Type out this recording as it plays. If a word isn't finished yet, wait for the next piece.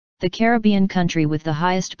the Caribbean country with the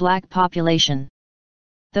highest black population.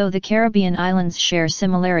 Though the Caribbean islands share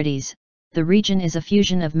similarities, the region is a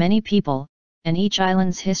fusion of many people, and each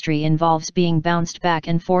island's history involves being bounced back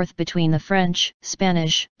and forth between the French,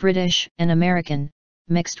 Spanish, British, and American,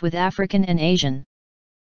 mixed with African and Asian.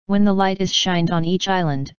 When the light is shined on each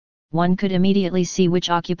island, one could immediately see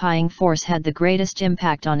which occupying force had the greatest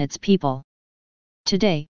impact on its people.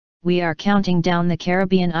 Today, we are counting down the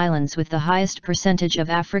Caribbean islands with the highest percentage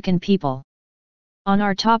of African people. On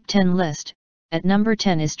our top 10 list, at number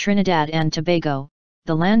 10 is Trinidad and Tobago.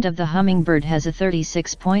 The land of the hummingbird has a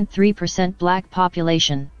 36.3% black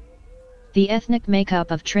population. The ethnic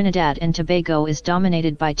makeup of Trinidad and Tobago is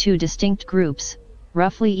dominated by two distinct groups,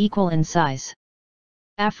 roughly equal in size.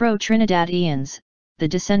 Afro-Trinidadians, the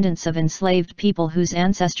descendants of enslaved people whose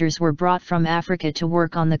ancestors were brought from Africa to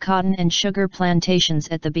work on the cotton and sugar plantations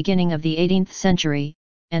at the beginning of the 18th century,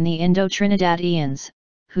 and the Indo-Trinidadians,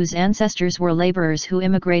 whose ancestors were laborers who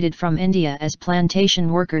immigrated from India as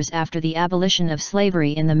plantation workers after the abolition of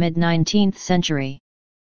slavery in the mid-19th century.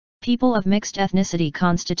 People of mixed ethnicity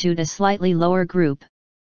constitute a slightly lower group.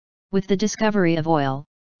 With the discovery of oil,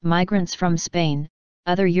 migrants from Spain,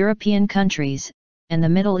 other European countries, and the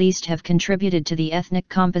Middle East have contributed to the ethnic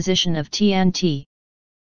composition of TNT.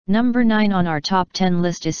 Number 9 on our top 10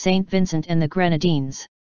 list is St. Vincent and the Grenadines.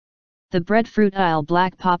 The breadfruit Isle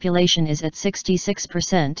black population is at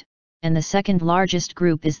 66%, and the second largest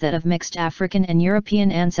group is that of mixed African and European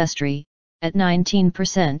ancestry, at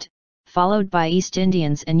 19%, followed by East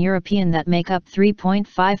Indians and European that make up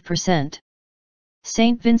 3.5%.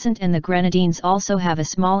 St. Vincent and the Grenadines also have a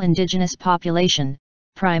small indigenous population,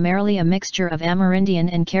 primarily a mixture of Amerindian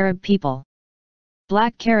and Carib people.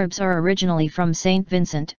 Black Caribs are originally from St.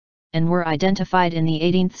 Vincent, and were identified in the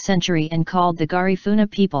 18th century and called the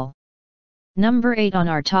Garifuna people. Number 8 on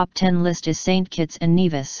our top 10 list is St. Kitts and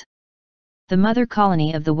Nevis. The mother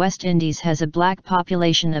colony of the West Indies has a black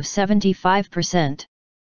population of 75%.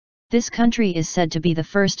 This country is said to be the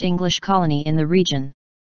first English colony in the region.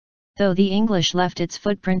 Though the English left its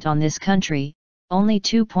footprint on this country, only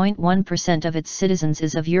 2.1% of its citizens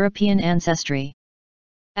is of European ancestry.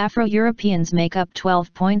 Afro-Europeans make up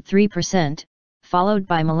 12.3%, followed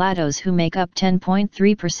by mulattoes who make up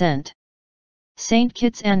 10.3%. St.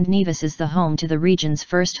 Kitts and Nevis is the home to the region's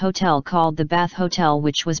first hotel called the Bath Hotel,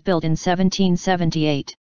 which was built in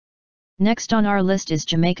 1778. Next on our list is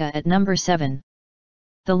Jamaica at number 7.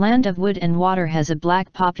 The land of wood and water has a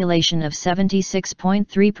black population of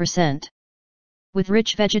 76.3%. With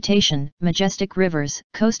rich vegetation, majestic rivers,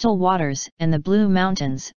 coastal waters, and the Blue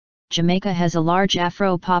Mountains, Jamaica has a large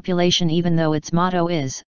Afro population, even though its motto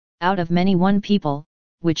is, "Out of many one people,"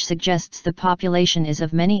 which suggests the population is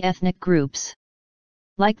of many ethnic groups.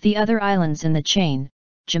 Like the other islands in the chain,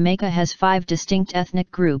 Jamaica has 5 distinct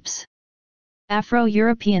ethnic groups.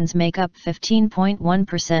 Afro-Europeans make up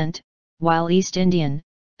 15.1%, while East Indian,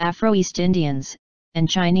 Afro-East Indians, and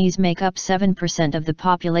Chinese make up 7% of the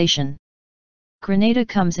population. Grenada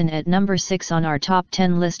comes in at number 6 on our top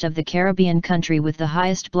 10 list of the Caribbean country with the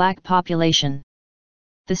highest black population.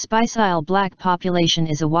 The Spice Isle black population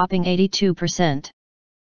is a whopping 82%.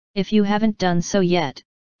 If you haven't done so yet,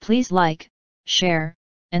 please like, share,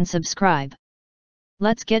 and subscribe.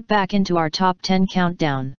 Let's get back into our top 10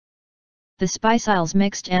 countdown. The Spice Isles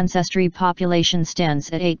mixed ancestry population stands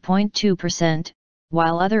at 8.2%,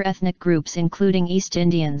 while other ethnic groups including East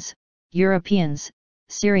Indians, Europeans,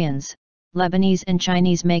 Syrians, Lebanese and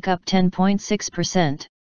Chinese make up 10.6%.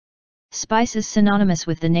 Spice is synonymous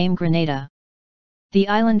with the name Grenada. The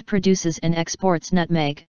island produces and exports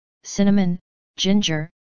nutmeg, cinnamon, ginger,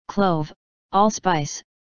 clove, allspice,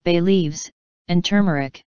 bay leaves, and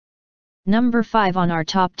turmeric. Number 5 on our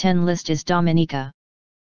top 10 list is Dominica.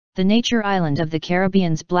 The nature island of the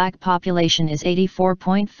Caribbean's black population is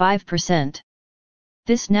 84.5%.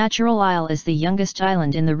 This natural isle is the youngest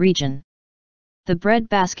island in the region. The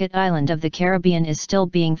breadbasket island of the Caribbean is still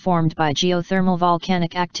being formed by geothermal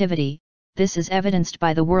volcanic activity. This is evidenced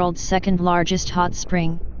by the world's second largest hot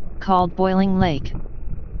spring, called Boiling Lake.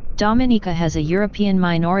 Dominica has a European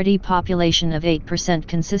minority population of 8%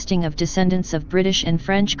 consisting of descendants of British and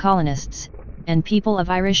French colonists, and people of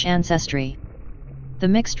Irish ancestry. The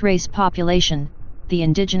mixed-race population, the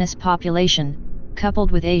indigenous population,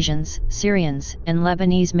 coupled with Asians, Syrians, and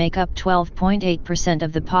Lebanese make up 12.8%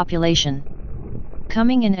 of the population.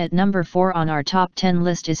 Coming in at number 4 on our top 10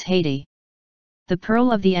 list is Haiti. The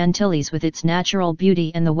Pearl of the Antilles, with its natural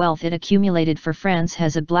beauty and the wealth it accumulated for France,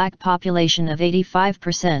 has a black population of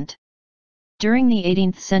 85%. During the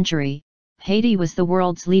 18th century, Haiti was the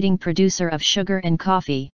world's leading producer of sugar and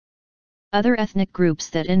coffee. Other ethnic groups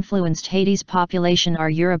that influenced Haiti's population are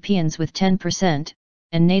Europeans with 10%,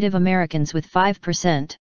 and Native Americans with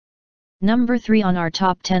 5%. Number 3 on our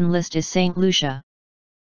top 10 list is St. Lucia.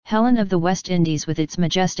 Helen of the West Indies with its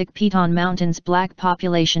majestic Piton Mountains black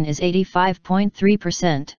population is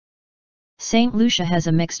 85.3%. St. Lucia has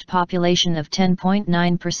a mixed population of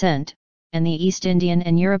 10.9%, and the East Indian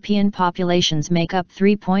and European populations make up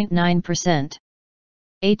 3.9%.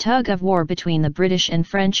 A tug of war between the British and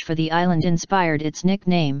French for the island inspired its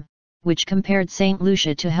nickname, which compared St.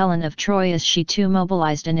 Lucia to Helen of Troy as she too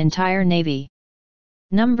mobilized an entire navy.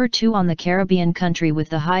 Number 2 on the Caribbean country with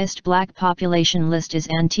the highest black population list is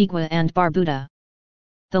Antigua and Barbuda.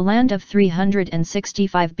 The land of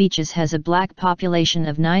 365 beaches has a black population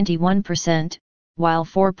of 91%, while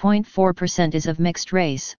 4.4% is of mixed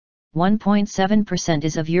race, 1.7%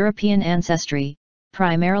 is of European ancestry,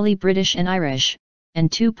 primarily British and Irish, and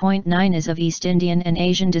 2.9% is of East Indian and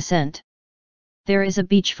Asian descent. There is a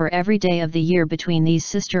beach for every day of the year between these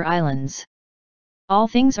sister islands. All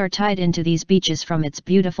things are tied into these beaches from its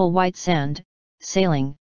beautiful white sand,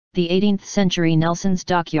 sailing, the 18th century Nelson's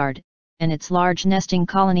Dockyard, and its large nesting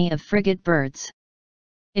colony of frigate birds.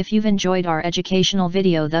 If you've enjoyed our educational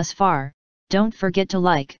video thus far, don't forget to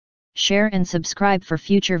like, share and subscribe for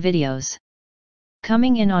future videos.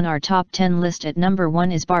 Coming in on our top 10 list at number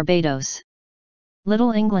 1 is Barbados.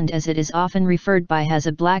 Little England, as it is often referred by, has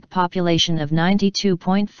a black population of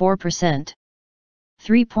 92.4%.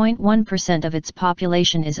 3.1% of its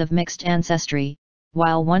population is of mixed ancestry,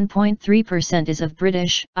 while 1.3% is of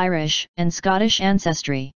British, Irish, and Scottish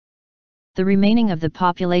ancestry. The remaining of the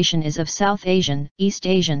population is of South Asian, East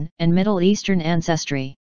Asian, and Middle Eastern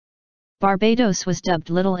ancestry. Barbados was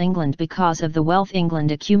dubbed Little England because of the wealth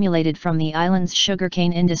England accumulated from the island's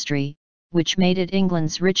sugarcane industry, which made it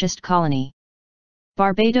England's richest colony.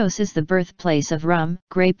 Barbados is the birthplace of rum,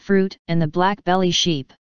 grapefruit, and the black belly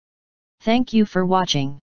sheep. Thank you for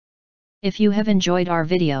watching. If you have enjoyed our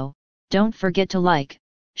video, don't forget to like,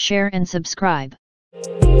 share and subscribe.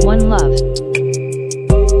 One love.